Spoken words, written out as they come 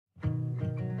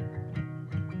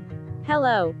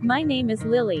Hello, my name is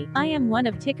Lily. I am one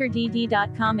of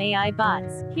TickerDD.com AI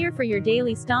bots, here for your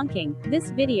daily stonking.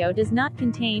 This video does not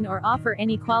contain or offer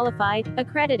any qualified,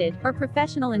 accredited, or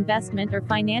professional investment or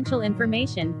financial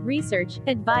information, research,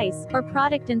 advice, or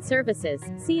product and services.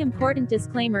 See important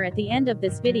disclaimer at the end of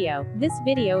this video. This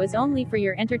video is only for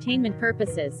your entertainment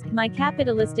purposes. My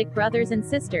capitalistic brothers and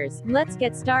sisters, let's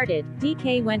get started.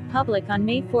 DK went public on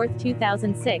May 4,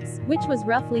 2006, which was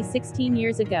roughly 16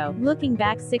 years ago. Looking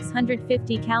back 650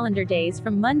 calendar days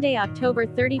from Monday, October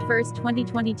 31,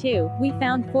 2022, we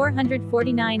found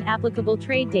 449 applicable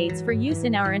trade dates for use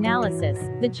in our analysis.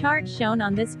 The chart shown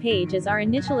on this page is our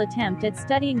initial attempt at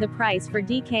studying the price for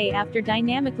DK after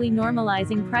dynamically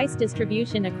normalizing price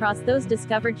distribution across those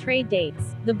discovered trade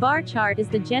dates. The bar chart is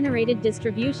the generated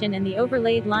distribution and the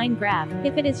overlaid line graph,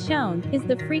 if it is shown, is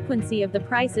the frequency of the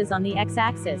prices on the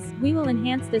x-axis. We will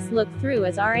enhance this look through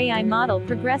as our AI model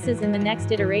progresses in the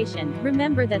next iteration.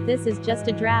 Remember that this is just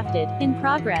a drafted, in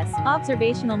progress,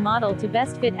 observational model to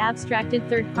best fit abstracted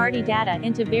third-party data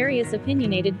into various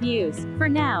opinionated views. For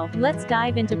now, let's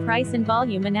dive into price and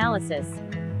volume analysis.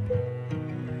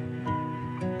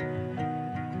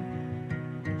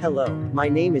 Hello, my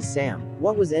name is Sam.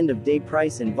 What was end-of-day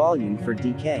price and volume for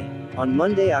DK? On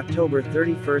Monday, October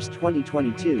 31,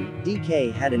 2022,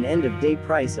 DK had an end-of-day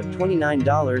price of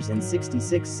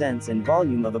 $29.66 and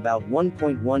volume of about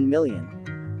 1.1 million.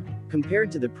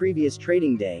 Compared to the previous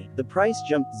trading day, the price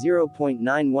jumped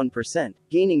 0.91%,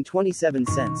 gaining 27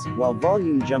 cents, while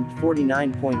volume jumped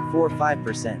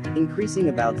 49.45%, increasing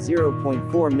about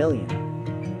 0.4 million.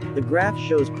 The graph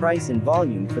shows price and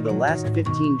volume for the last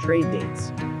 15 trade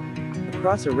dates.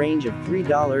 Across a range of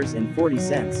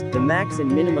 $3.40, the max and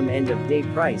minimum end-of-day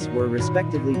price were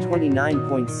respectively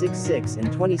 29.66 and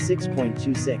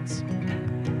 26.26.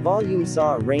 Volume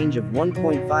saw a range of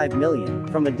 1.5 million,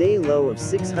 from a day low of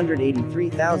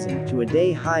 683,000 to a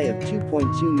day high of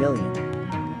 2.2 million.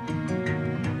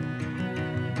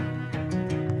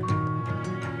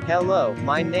 Hello,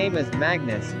 my name is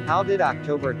Magnus. How did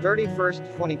October 31,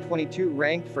 2022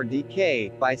 rank for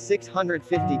DK? By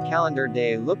 650 calendar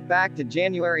day, look back to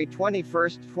January 21,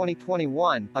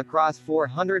 2021, across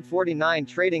 449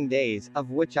 trading days, of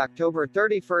which October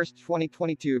 31,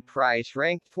 2022 price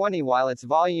ranked 20 while its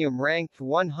volume ranked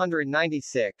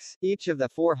 196. Each of the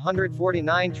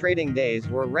 449 trading days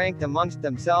were ranked amongst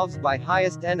themselves by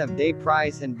highest end-of-day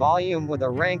price and volume, with a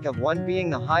rank of 1 being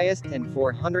the highest and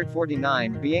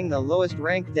 449 being the lowest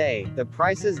ranked day. The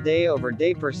price's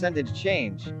day-over-day percentage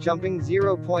change, jumping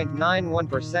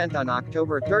 0.91% on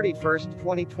October 31,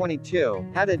 2022,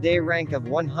 had a day rank of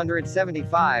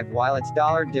 175, while its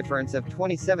dollar difference of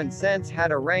 27 cents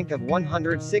had a rank of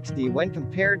 160 when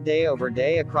compared day over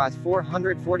day across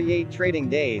 448 trading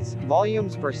days.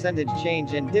 Volume's percentage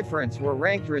change and difference were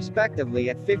ranked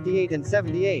respectively at 58 and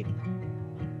 78.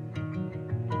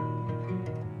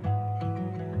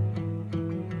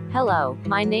 Hello,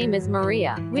 my name is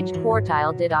Maria. Which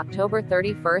quartile did October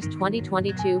 31,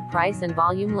 2022 price and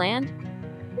volume land?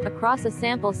 Across a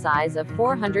sample size of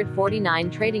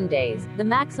 449 trading days, the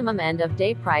maximum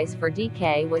end-of-day price for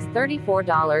DK was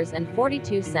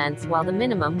 $34.42 while the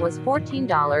minimum was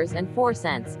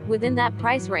 $14.04. Within that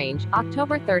price range,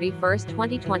 October 31,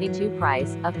 2022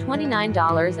 price, of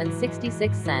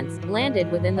 $29.66,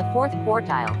 landed within the fourth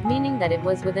quartile, meaning that it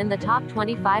was within the top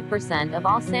 25% of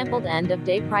all sampled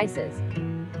end-of-day prices.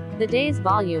 The day's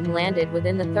volume landed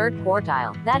within the third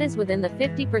quartile, that is within the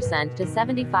 50% to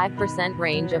 75%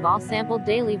 range of all sampled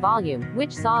daily volume,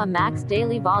 which saw a max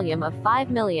daily volume of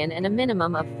 5 million and a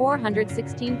minimum of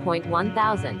 416.1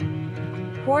 thousand.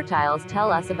 Quartiles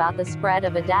tell us about the spread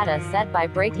of a data set by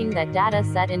breaking that data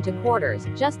set into quarters,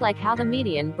 just like how the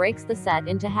median breaks the set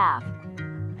into half.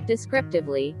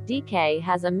 Descriptively, DK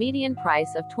has a median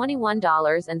price of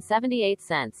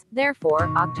 $21.78. Therefore,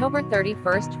 October 31,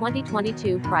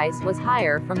 2022 price was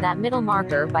higher from that middle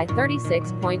marker by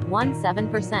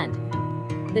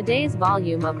 36.17%. The day's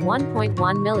volume of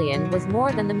 1.1 million was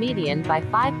more than the median by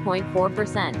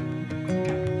 5.4%.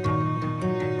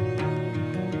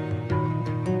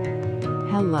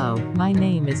 Hello, my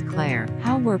name is Claire.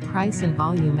 How were price and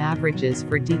volume averages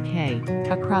for DK?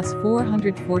 Across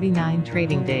 449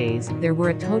 trading days, there were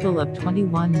a total of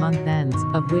 21 month ends,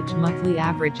 of which monthly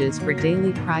averages for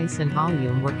daily price and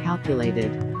volume were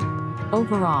calculated.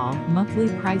 Overall, monthly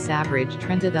price average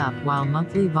trended up while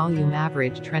monthly volume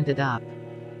average trended up.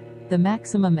 The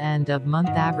maximum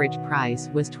end-of-month average price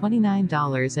was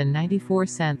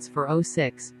 $29.94 for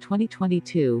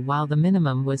 06/2022 while the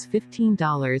minimum was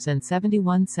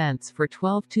 $15.71 for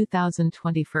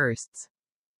 12/2021.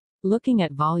 Looking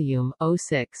at volume,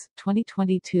 06,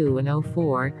 2022 and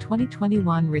 04,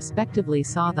 2021 respectively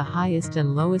saw the highest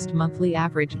and lowest monthly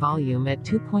average volume at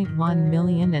 2.1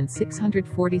 million and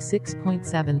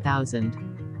 646.7 thousand.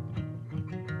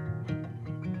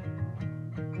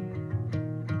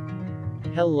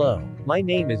 Hello, my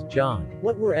name is John.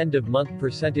 What were end-of-month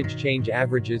percentage change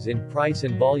averages in price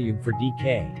and volume for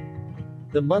DK?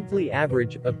 The monthly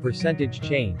average of percentage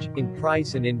change, in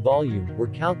price and in volume, were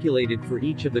calculated for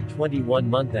each of the 21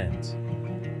 month ends.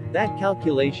 That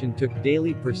calculation took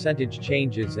daily percentage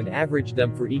changes and averaged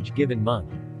them for each given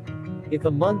month. If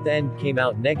a month end came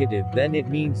out negative, then it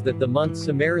means that the month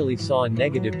summarily saw a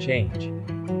negative change.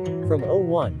 From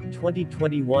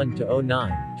 2021 to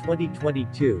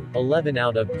 2022, 11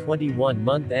 out of 21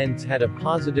 month ends had a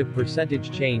positive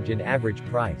percentage change in average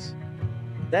price.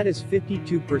 That is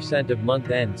 52% of month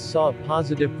ends saw a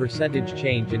positive percentage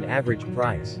change in average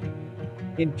price.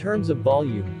 In terms of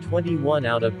volume, 21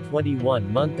 out of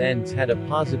 21 month ends had a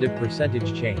positive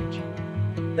percentage change.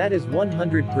 That is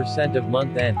 100% of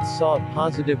month ends saw a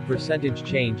positive percentage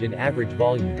change in average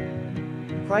volume.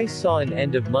 Price saw an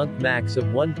end-of-month max of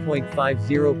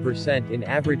 1.50% in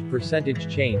average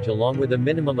percentage change along with a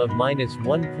minimum of minus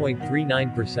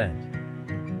 1.39%.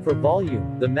 For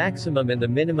volume, the maximum and the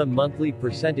minimum monthly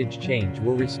percentage change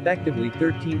were respectively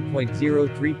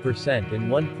 13.03%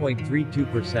 and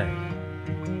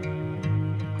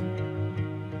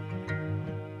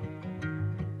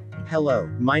 1.32%. Hello,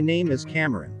 my name is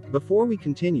Cameron. Before we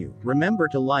continue, remember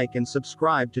to like and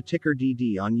subscribe to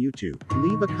TickerDD on YouTube.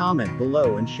 Leave a comment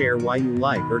below and share why you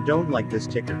like or don't like this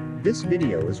ticker. This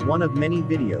video is one of many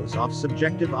videos off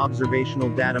subjective observational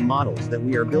data models that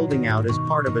we are building out as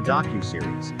part of a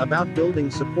docu-series about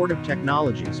building supportive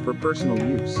technologies for personal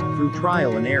use through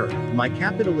trial and error. My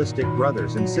capitalistic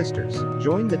brothers and sisters,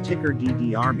 join the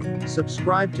TickerDD army.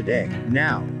 Subscribe today.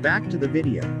 Now, back to the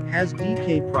video. Has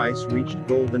DK price reached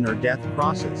golden or death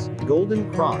crosses?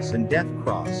 Golden cross and death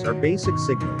cross are basic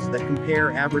signals that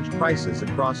compare average prices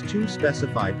across two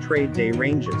specified trade day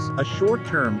ranges, a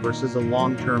short-term versus a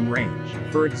long-term range.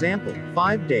 For example,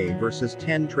 5-day versus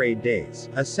 10 trade days.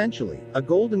 Essentially, a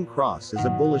golden cross is a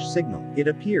bullish signal. It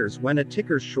appears when a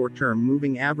ticker's short-term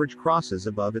moving average crosses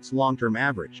above its long-term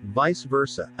average. Vice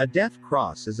versa, a death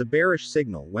cross is a bearish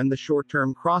signal when the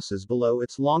short-term crosses below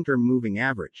its long-term moving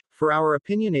average. For our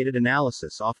opinionated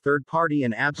analysis off third-party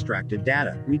and abstracted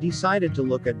data, we decided to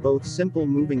look at both simple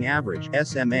moving average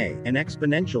 (SMA) and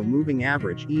exponential moving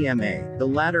average (EMA). The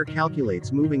latter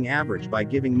calculates moving average by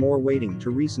giving more weighting to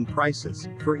recent prices.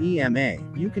 For EMA,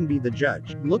 you can be the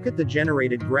judge. Look at the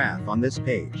generated graph on this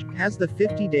page. Has the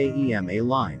 50-day EMA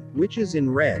line, which is in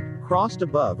red, crossed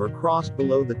above or crossed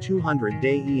below the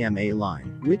 200-day EMA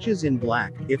line, which is in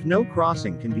black? If no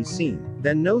crossing can be seen,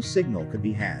 then no signal could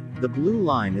be had. The blue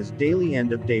line is daily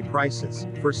end-of-day prices.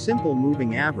 For simple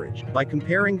moving average, by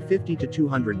comparing 50 to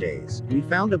 200 days, we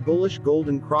found a bullish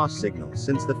golden cross signal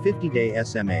since the 50-day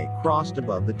SMA crossed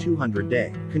above the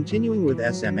 200-day. Continuing with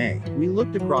SMA, we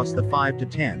looked across the 5 to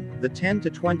 10, the 10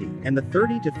 to 20, and the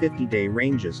 30 to 50-day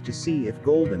ranges to see if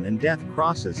golden and death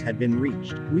crosses had been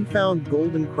reached. We found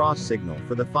golden cross signal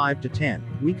for the 5 to 10.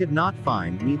 We could not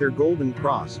find neither golden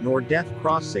cross nor death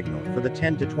cross signal for the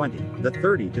 10 to 20, the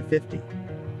 30 to 50.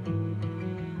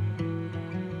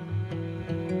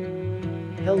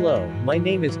 Hello, my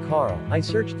name is Carl. I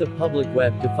searched the public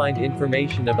web to find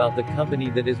information about the company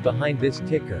that is behind this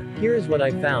ticker. Here is what I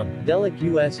found. Delek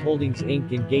US Holdings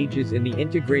Inc. engages in the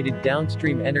integrated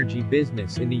downstream energy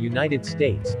business in the United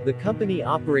States. The company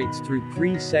operates through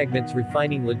three segments: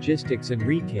 refining, logistics, and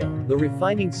retail. The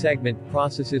refining segment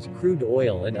processes crude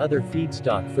oil and other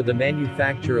feedstock for the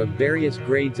manufacture of various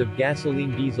grades of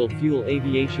gasoline, diesel fuel,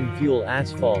 aviation fuel,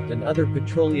 asphalt, and other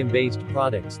petroleum-based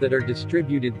products that are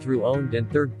distributed through owned and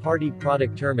third-party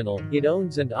product terminal. It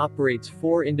owns and operates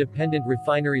 4 independent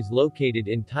refineries located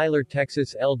in Tyler,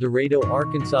 Texas, El Dorado,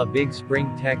 Arkansas, Big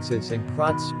Spring, Texas, and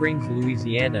Krotz Springs,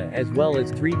 Louisiana, as well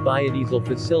as 3 biodiesel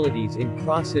facilities in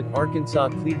Crossett, Arkansas,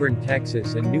 Cleburne,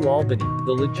 Texas, and New Albany.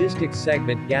 The logistics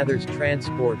segment gathers,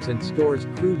 transports, and stores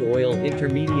crude oil,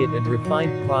 intermediate and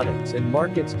refined products, and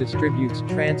markets, distributes,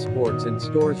 transports, and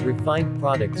stores refined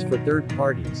products for third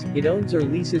parties. It owns or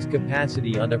leases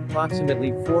capacity on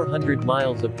approximately 400 miles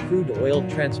miles of crude oil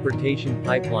transportation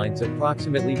pipelines,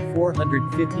 approximately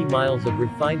 450 miles of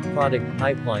refined product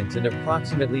pipelines, and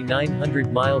approximately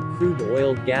 900-mile crude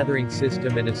oil gathering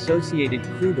system and associated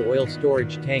crude oil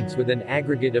storage tanks with an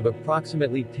aggregate of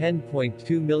approximately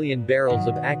 10.2 million barrels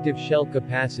of active shell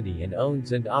capacity, and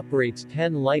owns and operates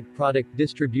 10 light product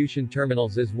distribution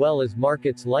terminals as well as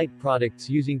markets light products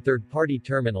using third-party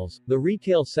terminals. The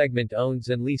retail segment owns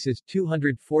and leases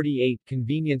 248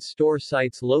 convenience store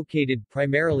sites located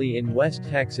primarily in West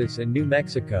Texas and New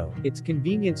Mexico. Its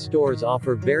convenience stores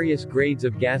offer various grades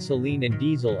of gasoline and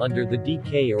diesel under the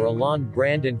DK or Elan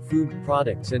brand and food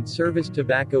products, and service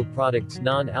tobacco products,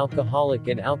 non-alcoholic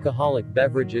and alcoholic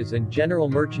beverages, and general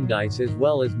merchandise, as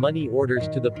well as money orders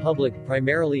to the public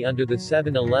primarily under the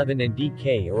 7-Eleven and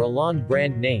DK or Elan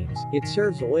brand names. It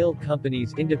serves oil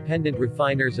companies, independent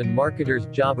refiners and marketers,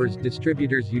 jobbers,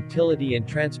 distributors, utility and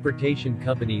transportation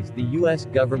companies, the U.S.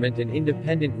 government, and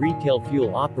independent retail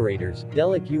fuel operators.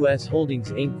 Delek U.S.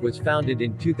 Holdings Inc. was founded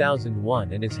in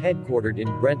 2001 and is headquartered in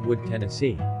Brentwood,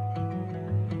 Tennessee.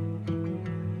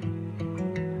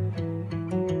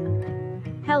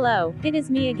 Hello, it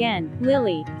is me again,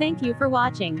 Lily. Thank you for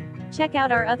watching. Check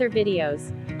out our other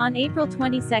videos. On April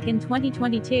 22,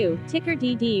 2022,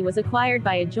 TickerDD was acquired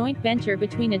by a joint venture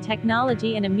between a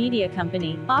technology and a media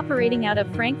company, operating out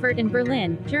of Frankfurt and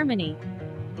Berlin, Germany.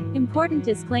 Important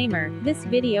disclaimer, this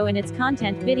video and its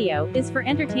content video is for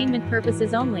entertainment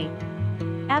purposes only.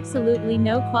 Absolutely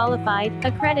no qualified,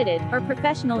 accredited, or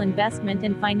professional investment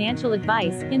and financial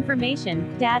advice,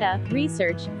 information, data,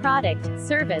 research, product,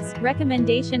 service,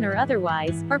 recommendation or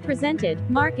otherwise, are presented,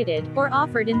 marketed, or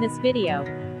offered in this video.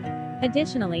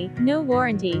 Additionally, no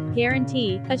warranty,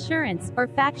 guarantee, assurance, or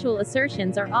factual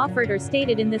assertions are offered or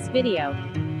stated in this video.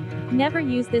 Never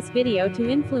use this video to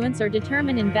influence or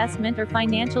determine investment or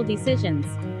financial decisions.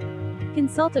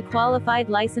 Consult a qualified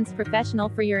licensed professional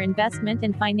for your investment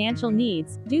and financial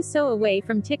needs. Do so away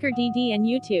from TickerDD and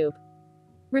YouTube.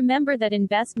 Remember that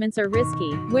investments are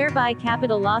risky, whereby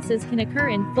capital losses can occur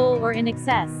in full or in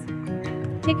excess.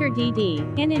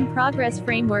 TickerDD, an in-progress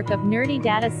framework of nerdy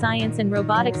data science and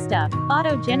robotic stuff,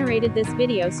 auto-generated this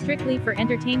video strictly for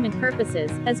entertainment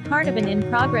purposes, as part of an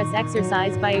in-progress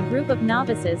exercise by a group of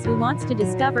novices who wants to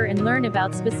discover and learn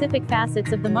about specific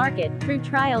facets of the market, through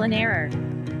trial and error.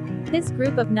 This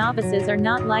group of novices are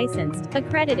not licensed,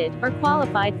 accredited, or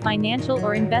qualified financial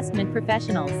or investment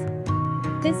professionals.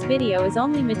 This video is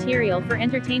only material for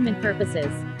entertainment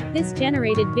purposes. This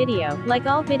generated video, like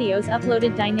all videos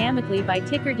uploaded dynamically by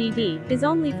TickerDD, is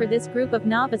only for this group of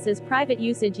novices' private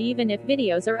usage even if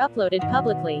videos are uploaded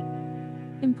publicly.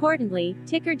 Importantly,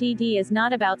 TickerDD is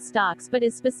not about stocks but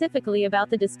is specifically about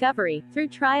the discovery, through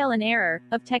trial and error,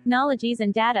 of technologies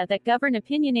and data that govern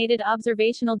opinionated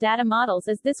observational data models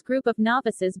as this group of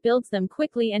novices builds them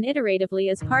quickly and iteratively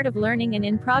as part of learning and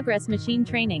in-progress machine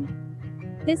training.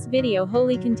 This video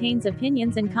wholly contains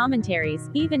opinions and commentaries,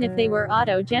 even if they were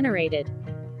auto-generated.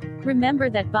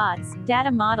 Remember that bots, data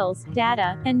models,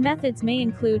 data, and methods may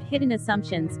include hidden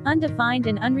assumptions, undefined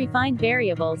and unrefined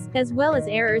variables, as well as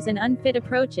errors and unfit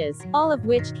approaches, all of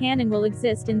which can and will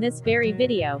exist in this very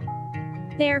video.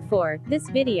 Therefore, this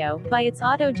video, by its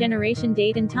auto-generation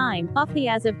date and time, off the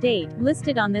as of date,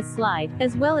 listed on this slide,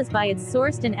 as well as by its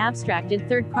sourced and abstracted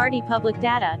third-party public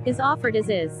data, is offered as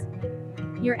is.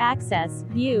 Your access,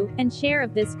 view, and share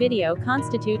of this video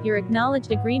constitute your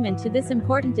acknowledged agreement to this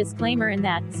important disclaimer, and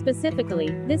that, specifically,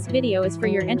 this video is for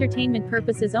your entertainment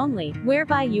purposes only,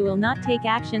 whereby you will not take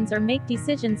actions or make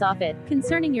decisions off it,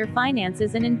 concerning your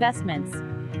finances and investments.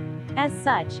 As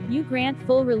such, you grant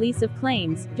full release of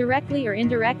claims, directly or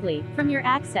indirectly, from your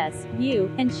access,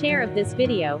 view, and share of this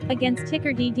video, against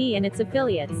TickerDD and its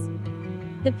affiliates.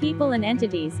 The people and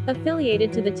entities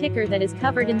affiliated to the ticker that is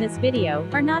covered in this video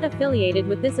are not affiliated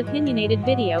with this opinionated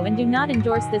video and do not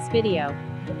endorse this video.